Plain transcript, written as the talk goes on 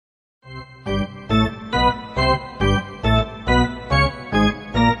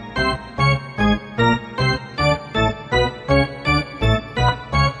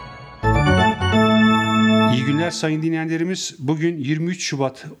Evet sayın dinleyenlerimiz, bugün 23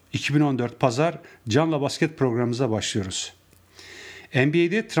 Şubat 2014 Pazar Canla Basket programımıza başlıyoruz.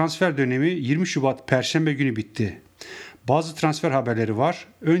 NBA'de transfer dönemi 20 Şubat Perşembe günü bitti. Bazı transfer haberleri var.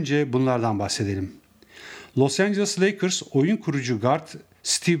 Önce bunlardan bahsedelim. Los Angeles Lakers oyun kurucu guard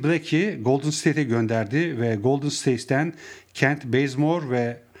Steve Black'i Golden State'e gönderdi ve Golden State'ten Kent Bazemore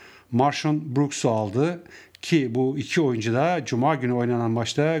ve Marshawn Brooks'u aldı ki bu iki oyuncu da Cuma günü oynanan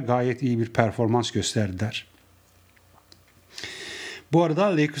maçta gayet iyi bir performans gösterdiler. Bu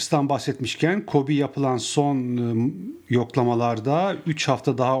arada Lakers'tan bahsetmişken Kobe yapılan son yoklamalarda 3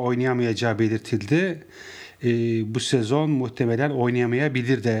 hafta daha oynayamayacağı belirtildi. Bu sezon muhtemelen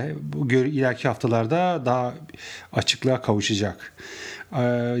oynayamayabilir de ileriki haftalarda daha açıklığa kavuşacak.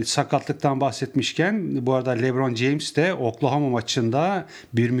 Sakatlıktan bahsetmişken bu arada LeBron James de Oklahoma maçında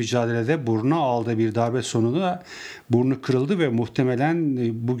bir mücadelede burnuna aldığı bir darbe sonunda burnu kırıldı ve muhtemelen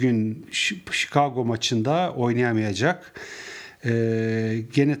bugün Chicago maçında oynayamayacak.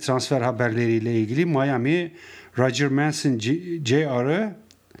 Gene transfer haberleriyle ilgili Miami Roger Mason Jr.'ı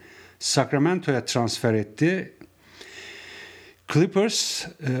Sacramento'ya transfer etti. Clippers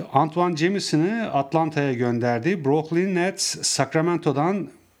Antoine Jamison'ı Atlanta'ya gönderdi. Brooklyn Nets Sacramento'dan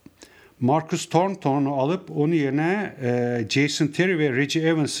Marcus Thornton'u alıp onun yerine Jason Terry ve Reggie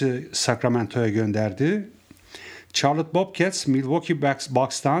Evans'ı Sacramento'ya gönderdi. Charlotte Bobcats Milwaukee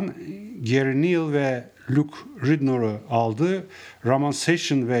Bucks'tan Gary Neal ve Luke Ridnor'u aldı. Ramon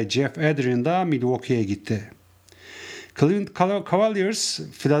Session ve Jeff Adrian da Milwaukee'ye gitti. Cleveland Cavaliers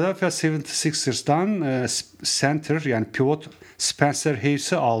Philadelphia 76ers'tan center yani pivot Spencer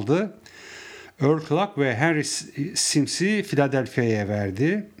Hayes'i aldı. Earl Clark ve Henry Sims'i Philadelphia'ya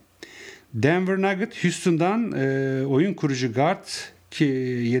verdi. Denver Nuggets Houston'dan oyun kurucu guard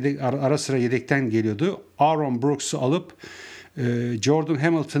ki ara sıra yedekten geliyordu. Aaron Brooks'u alıp Jordan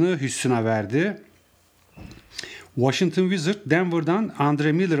Hamilton'ı Houston'a verdi. Washington Wizards Denver'dan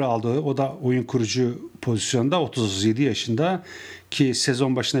Andre Miller'ı aldı. O da oyun kurucu pozisyonda 37 yaşında ki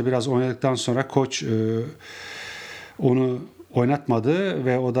sezon başında biraz oynadıktan sonra koç onu oynatmadı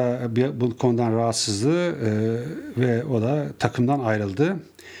ve o da bu konudan rahatsızdı ve o da takımdan ayrıldı.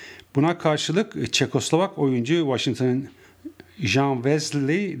 Buna karşılık Çekoslovak oyuncu Washington Jean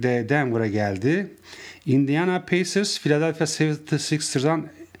Wesley de Denver'a geldi. Indiana Pacers Philadelphia 76ers'dan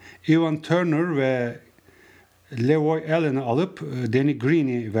Evan Turner ve Leroy Allen'ı alıp Danny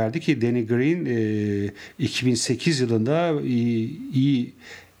Green'i verdi ki Danny Green 2008 yılında iyi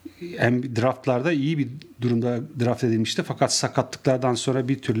draftlarda iyi bir durumda draft edilmişti. Fakat sakatlıklardan sonra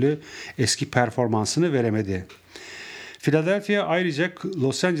bir türlü eski performansını veremedi. Philadelphia ayrıca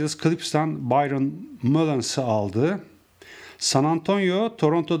Los Angeles Clippers'tan Byron Mullins'ı aldı. San Antonio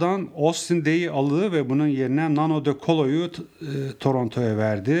Toronto'dan Austin Day'i aldı ve bunun yerine Nano De Colo'yu Toronto'ya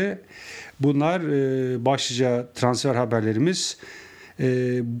verdi. Bunlar başlıca transfer haberlerimiz.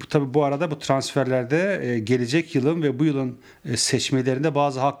 Tabii bu arada bu transferlerde gelecek yılın ve bu yılın seçmelerinde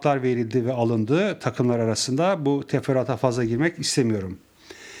bazı haklar verildi ve alındı takımlar arasında. Bu teferruata fazla girmek istemiyorum.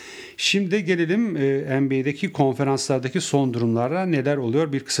 Şimdi gelelim NBA'deki konferanslardaki son durumlara neler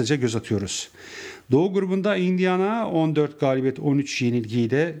oluyor bir kısaca göz atıyoruz. Doğu grubunda Indiana 14 galibiyet 13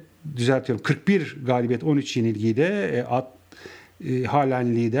 yenilgiyle 41 galibiyet 13 yenilgiyle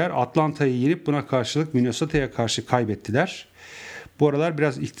halen lider. Atlanta'yı yenip buna karşılık Minnesota'ya karşı kaybettiler. Bu aralar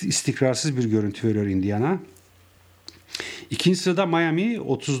biraz istikrarsız bir görüntü veriyor Indiana. İkinci sırada Miami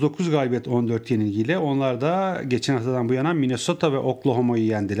 39 galibiyet 14 yenilgiyle. Onlar da geçen haftadan bu yana Minnesota ve Oklahoma'yı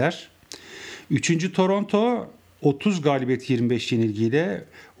yendiler. Üçüncü Toronto 30 galibiyet 25 yenilgiyle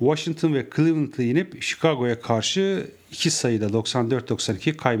Washington ve Cleveland'ı yenip Chicago'ya karşı 2 sayıda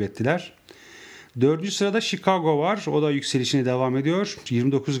 94-92 kaybettiler. Dördüncü sırada Chicago var. O da yükselişine devam ediyor.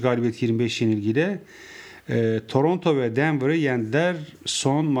 29 galibiyet 25 yenilgiyle. Toronto ve Denver'ı yendiler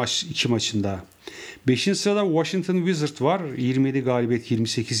son iki maçında. Beşinci sırada Washington Wizards var. 27 galibiyet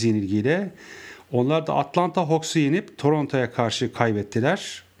 28 yenilgiyle. Onlar da Atlanta Hawks'u yenip Toronto'ya karşı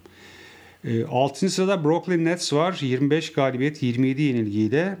kaybettiler. 6. sırada Brooklyn Nets var. 25 galibiyet 27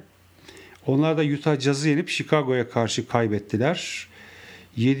 yenilgiyle. Onlar da Utah Jazz'ı yenip Chicago'ya karşı kaybettiler.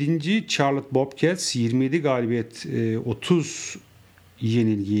 7. Charlotte Bobcats 27 galibiyet 30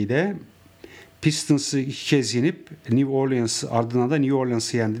 yenilgiyle Pistons'ı 2 kez yenip New Orleans ardından da New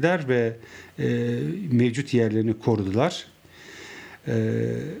Orleans'ı yendiler ve mevcut yerlerini korudular.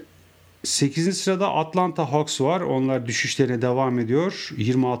 8. sırada Atlanta Hawks var. Onlar düşüşlerine devam ediyor.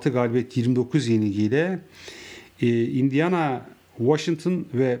 26 galibiyet 29 yenilgiyle. Indiana, Washington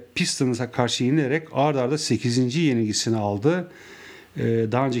ve Pistons'a karşı yenilerek ard arda 8. yenilgisini aldı.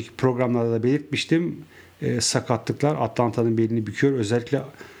 Daha önceki programlarda da belirtmiştim. Sakatlıklar Atlanta'nın belini büküyor. Özellikle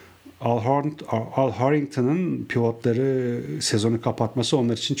Al Harrington'ın pivotları sezonu kapatması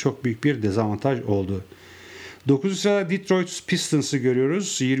onlar için çok büyük bir dezavantaj oldu. 9. sırada Detroit Pistons'ı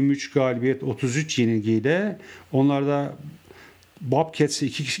görüyoruz. 23 galibiyet 33 yenilgiyle. Onlar da Bobcats'i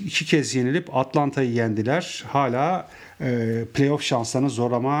iki kez yenilip Atlanta'yı yendiler. Hala playoff şanslarını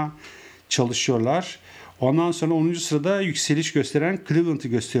zorlama çalışıyorlar. Ondan sonra 10. sırada yükseliş gösteren Cleveland'ı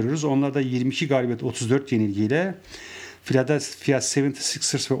gösteriyoruz. Onlar da 22 galibiyet 34 yenilgiyle Philadelphia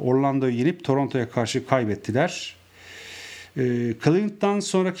 76ers ve Orlando'yu yenip Toronto'ya karşı kaybettiler. Cleveland'dan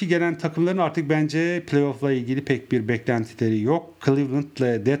sonraki gelen takımların artık bence playoff'la ilgili pek bir beklentileri yok. Cleveland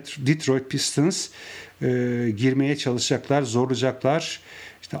ile Detroit Pistons girmeye çalışacaklar, zorlayacaklar.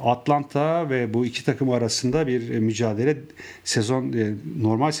 İşte Atlanta ve bu iki takım arasında bir mücadele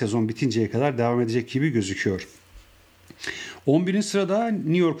normal sezon bitinceye kadar devam edecek gibi gözüküyor. 11. sırada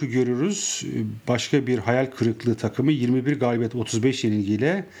New York'u görüyoruz. Başka bir hayal kırıklığı takımı 21 galibiyet 35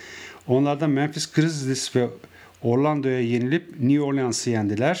 yenilgiyle. Onlardan Memphis Grizzlies ve Orlando'ya yenilip New Orleans'ı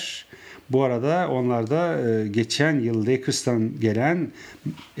yendiler. Bu arada onlar da geçen yıl Lakers'tan gelen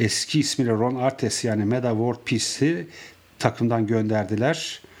eski ismiyle Ron Artest yani Metta World Peace'i takımdan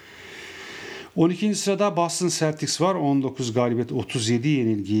gönderdiler. 12. sırada Boston Celtics var. 19 galibiyet 37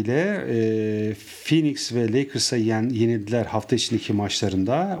 yenilgiyle Phoenix ve Lakers'a yenildiler hafta içindeki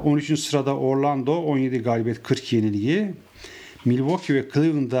maçlarında. 13. sırada Orlando 17 galibiyet 40 yenilgi. Milwaukee ve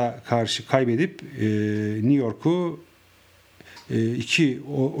Cleveland'a karşı kaybedip New York'u iki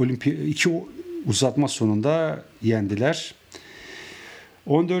uzatma sonunda yendiler.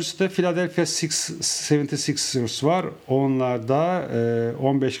 14. sırada Philadelphia 76ers var. Onlar da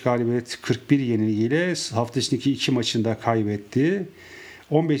 15 galibiyet 41 yenilgiyle hafta içindeki iki maçında kaybetti.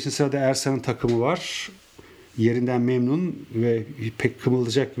 15. sırada Ersan'ın takımı var. Yerinden memnun ve pek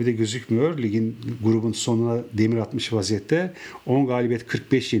kımıldayacak gibi de gözükmüyor. Grubun sonuna demir atmış vaziyette. 10 galibiyet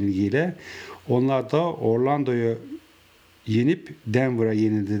 45 yenilgiyle. Onlar da Orlando'yu yenip Denver'a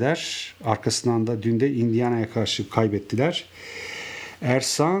yenildiler. Arkasından da dün de Indiana'ya karşı kaybettiler.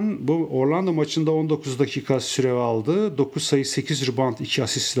 Ersan bu Orlando maçında 19 dakika süre aldı. 9 sayı 8 rebound 2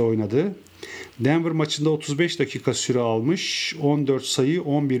 asist ile oynadı. Denver maçında 35 dakika süre almış. 14 sayı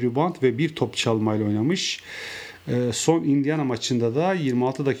 11 rebound ve 1 top çalmayla oynamış. Son Indiana maçında da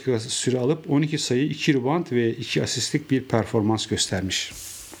 26 dakika süre alıp 12 sayı 2 rebound ve 2 asistlik bir performans göstermiş.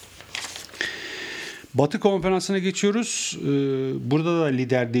 Batı konferansına geçiyoruz. Burada da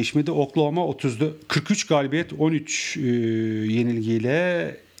lider değişmedi. Oklahoma 43 galibiyet 13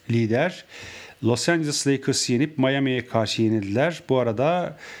 yenilgiyle lider. Los Angeles Lakers yenip Miami'ye karşı yenildiler. Bu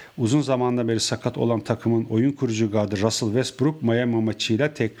arada uzun zamandan beri sakat olan takımın oyun kurucu gardı Russell Westbrook Miami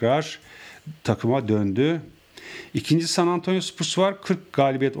maçıyla tekrar takıma döndü. İkinci San Antonio Spurs var. 40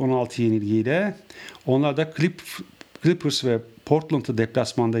 galibiyet 16 yenilgiyle. Onlar da Clippers ve Portland'ı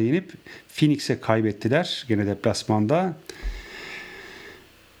deplasmanda yenip Phoenix'e kaybettiler. Gene deplasmanda.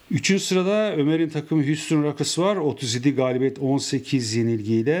 3. sırada Ömer'in takımı Houston Rockets var. 37 galibiyet 18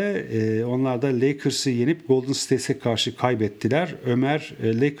 yenilgiyle. Onlar da Lakers'ı yenip Golden State'e karşı kaybettiler. Ömer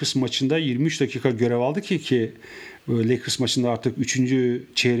Lakers maçında 23 dakika görev aldı ki Lakers maçında artık 3.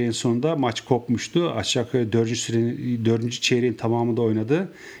 çeyreğin sonunda maç kopmuştu. Aşağı yukarı 4. çeyreğin tamamında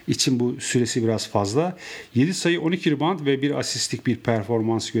oynadı. İçin bu süresi biraz fazla. 7 sayı 12 rebound ve bir asistlik bir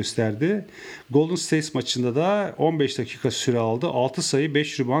performans gösterdi. Golden State maçında da 15 dakika süre aldı. 6 sayı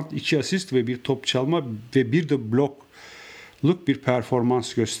 5 rebound 2 asist ve bir top çalma ve bir de blokluk bir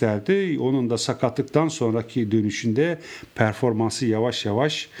performans gösterdi. Onun da sakatlıktan sonraki dönüşünde performansı yavaş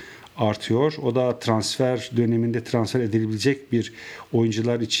yavaş artıyor. O da transfer döneminde transfer edilebilecek bir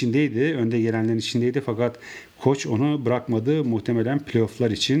oyuncular içindeydi. Önde gelenlerin içindeydi fakat koç onu bırakmadı. Muhtemelen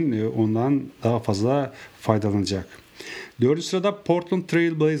playofflar için ondan daha fazla faydalanacak. 4. sırada Portland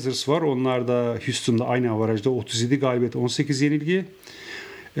Trail Blazers var. Onlar da Houston'da aynı avarajda 37 galibiyet 18 yenilgi.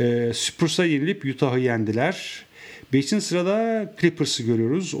 Spurs'a yenilip Utah'ı yendiler. 5. sırada Clippers'ı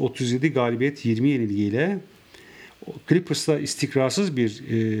görüyoruz. 37 galibiyet 20 yenilgiyle. Clippers'ta istikrarsız bir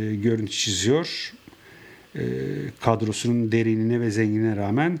görüntü çiziyor. Kadrosunun derinliğine ve zenginliğine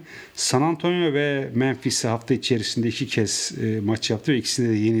rağmen San Antonio ve Memphis'e hafta içerisinde 2 kez maç yaptı ve ikisinde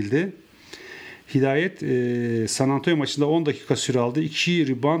de yenildi. Hidayet San Antonio maçında 10 dakika süre aldı. 2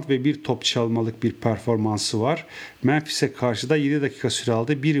 rebound ve 1 top çalmalık bir performansı var. Memphis'e karşı da 7 dakika süre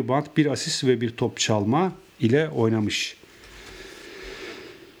aldı. 1 rebound, 1 asist ve 1 top çalma ile oynamış.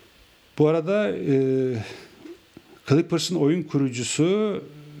 Bu arada Clippers'ın oyun kurucusu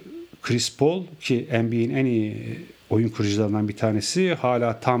Chris Paul ki NBA'in en iyi oyun kurucularından bir tanesi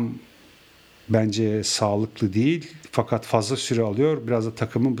hala tam bence sağlıklı değil fakat fazla süre alıyor. Biraz da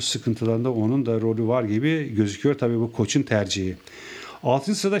takımın bu sıkıntılarında onun da rolü var gibi gözüküyor. Tabii bu koçun tercihi.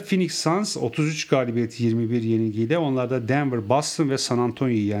 6. sırada Phoenix Suns 33 galibiyet 21 yenilgiyle. Onlar da Denver, Boston ve San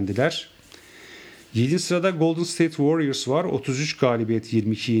Antonio'yu yendiler. 7. sırada Golden State Warriors var. 33 galibiyet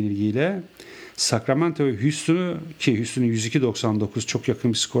 22 yenilgiyle. Sacramento ve Houston'u, ki Houston'u 102-99 çok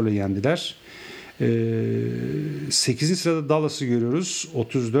yakın bir skorla yendiler. 8. sırada Dallas'ı görüyoruz.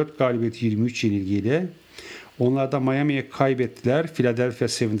 34 galibiyet 23 yenilgiyle. Onlar da Miami'ye kaybettiler. Philadelphia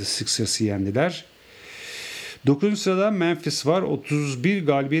 76ers'ı yendiler. 9. sırada Memphis var. 31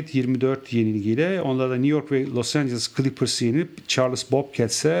 galibiyet 24 yenilgiyle. Onlar da New York ve Los Angeles Clippers'ı yenip Charles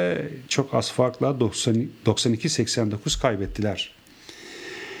Bobcats'e çok az farkla 92-89 kaybettiler.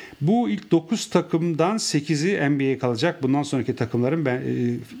 Bu ilk 9 takımdan 8'i NBA'ye kalacak. Bundan sonraki takımların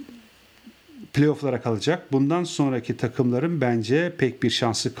playoff'lara kalacak. Bundan sonraki takımların bence pek bir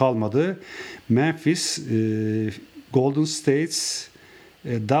şansı kalmadı. Memphis, Golden State,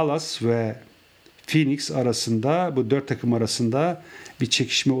 Dallas ve Phoenix arasında, bu 4 takım arasında bir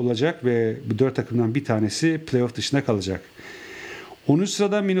çekişme olacak ve bu 4 takımdan bir tanesi playoff dışında kalacak. 10.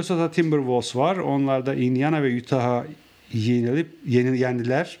 sırada Minnesota Timberwolves var. Onlar da Indiana ve Utah'a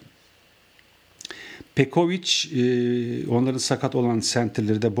yendiler. Pekovic, onların sakat olan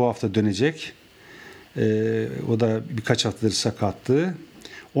centerleri de bu hafta dönecek. O da birkaç haftadır sakattı.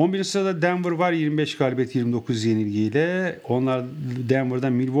 11. sırada Denver var, 25 galibiyet 29 yenilgiyle. Onlar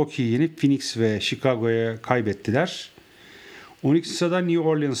Denver'dan Milwaukee'yi yenip Phoenix ve Chicago'ya kaybettiler. 12. sırada New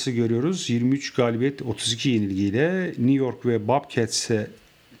Orleans'ı görüyoruz. 23 galibiyet 32 yenilgiyle. New York ve Bobcats'e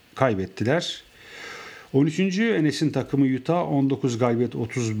kaybettiler. 13. Enes'in takımı Utah 19 galibiyet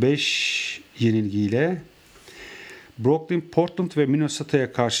 35 yenilgiyle. Brooklyn, Portland ve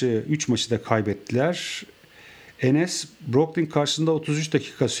Minnesota'ya karşı 3 maçı da kaybettiler. Enes Brooklyn karşısında 33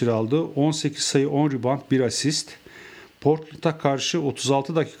 dakika süre aldı. 18 sayı, 10 rebound, 1 asist. Portland'a karşı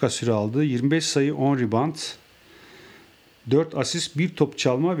 36 dakika süre aldı. 25 sayı, 10 rebound, 4 asist, 1 top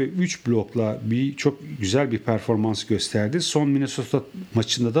çalma ve 3 blokla çok güzel bir performans gösterdi. Son Minnesota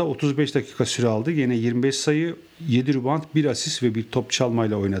maçında da 35 dakika süre aldı. Yine 25 sayı, 7 rebound, 1 asist ve 1 top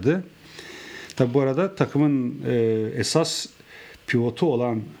çalmayla oynadı. Tabi bu arada takımın esas pivotu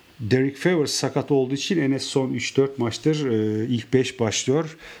olan Derek Favors sakat olduğu için Enes son 3-4 maçtır ilk 5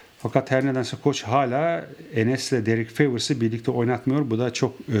 başlıyor. Fakat her nedense koç hala Enes'le Derek Favors'ı birlikte oynatmıyor. Bu da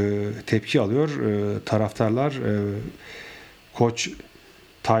çok tepki alıyor. Taraftarlar koç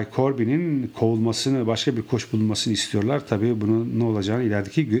Ty Corbin'in kovulmasını, başka bir koç bulunmasını istiyorlar. Tabii bunun ne olacağını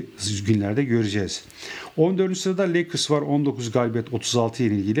ilerideki günlerde göreceğiz. 14. sırada Lakers var, 19 galibiyet 36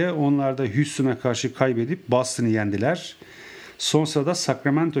 yenilgiyle. Onlar da Houston'a karşı kaybedip Boston'ı yendiler. Son sırada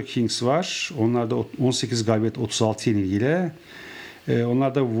Sacramento Kings var. Onlar da 18 galibiyet 36 yenilgiyle.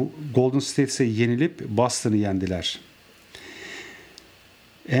 Onlar da Golden State'e yenilip Boston'ı yendiler.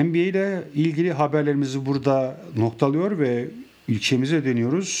 NBA ile ilgili haberlerimizi burada noktalıyor ve ülkemize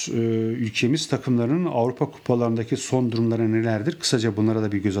dönüyoruz. Ülkemiz takımlarının Avrupa kupalarındaki son durumları nelerdir? Kısaca bunlara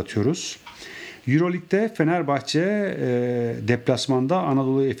da bir göz atıyoruz. Euroleague'de Fenerbahçe deplasmanda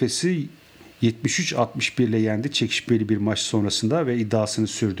Anadolu Efes'i 73-61 ile yendi çekişmeli bir maç sonrasında ve iddiasını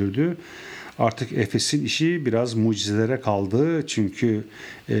sürdürdü. Artık Efes'in işi biraz mucizelere kaldı. Çünkü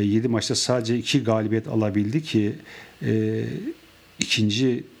 7 maçta sadece 2 galibiyet alabildi ki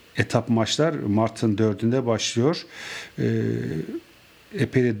ikinci etap maçlar Mart'ın 4'ünde başlıyor.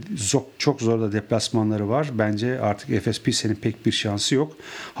 Epey de çok zor da deplasmanları var. Bence artık Efes Pilsen'in pek bir şansı yok.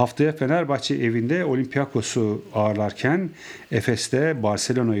 Haftaya Fenerbahçe evinde Olympiakos'u ağırlarken Efes'te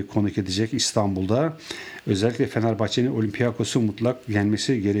Barcelona'yı konuk edecek İstanbul'da. Özellikle Fenerbahçe'nin Olympiakos'u mutlak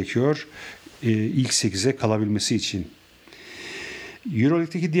yenmesi gerekiyor ilk 8'e kalabilmesi için.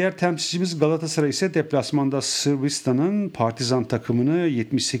 Euroleague'deki diğer temsilcimiz Galatasaray ise deplasmanda Sırbistan'ın Partizan takımını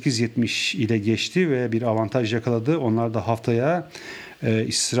 78-70 ile geçti ve bir avantaj yakaladı. Onlar da haftaya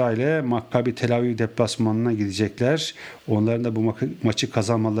İsrail'e Maccabi Tel Aviv deplasmanına gidecekler. Onların da bu maçı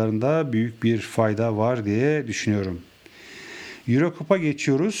kazanmalarında büyük bir fayda var diye düşünüyorum. Eurocup'a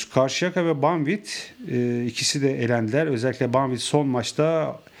geçiyoruz. Karşıyaka ve Banvit ikisi de elendiler. Özellikle Banvit son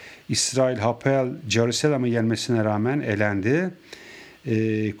maçta İsrail Hapoel Jerusalem'i yenmesine rağmen elendi.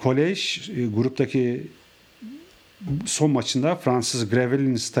 Kolej gruptaki son maçında Fransız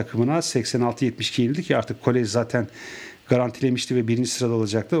Gravelines takımına 86-72 yenildi ki artık Kolej zaten garantilemişti ve birinci sırada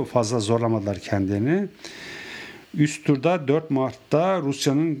olacaktı. Fazla zorlamadılar kendilerini. Üst turda 4 Mart'ta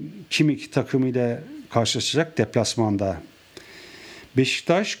Rusya'nın Kimik takımıyla karşılaşacak deplasmanda.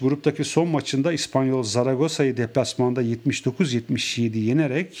 Beşiktaş gruptaki son maçında İspanyol Zaragosa'yı deplasmanda 79-77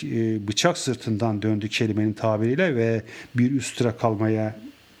 yenerek bıçak sırtından döndü kelimenin tabiriyle ve bir üst tura kalmaya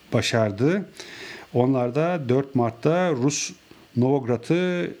başardı. Onlar da 4 Mart'ta Rus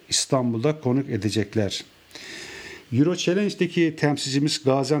Novograd'ı İstanbul'da konuk edecekler. Euro Challenge'deki temsilcimiz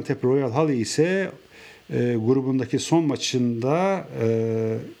Gaziantep Royal Haly ise grubundaki son maçında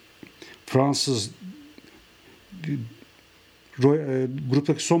Fransız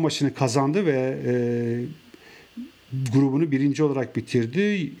gruptaki son maçını kazandı ve grubunu birinci olarak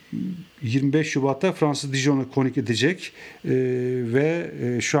bitirdi. 25 Şubat'ta Fransız Dijon'u konuk edecek ve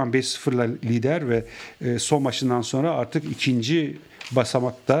şu an 5-0'la lider ve son maçından sonra artık ikinci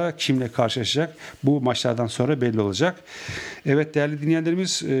basamakta kimle karşılaşacak bu maçlardan sonra belli olacak. Evet değerli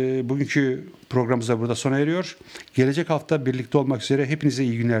dinleyenlerimiz, bugünkü programımız da burada sona eriyor. Gelecek hafta birlikte olmak üzere hepinize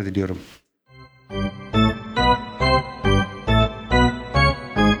iyi günler diliyorum.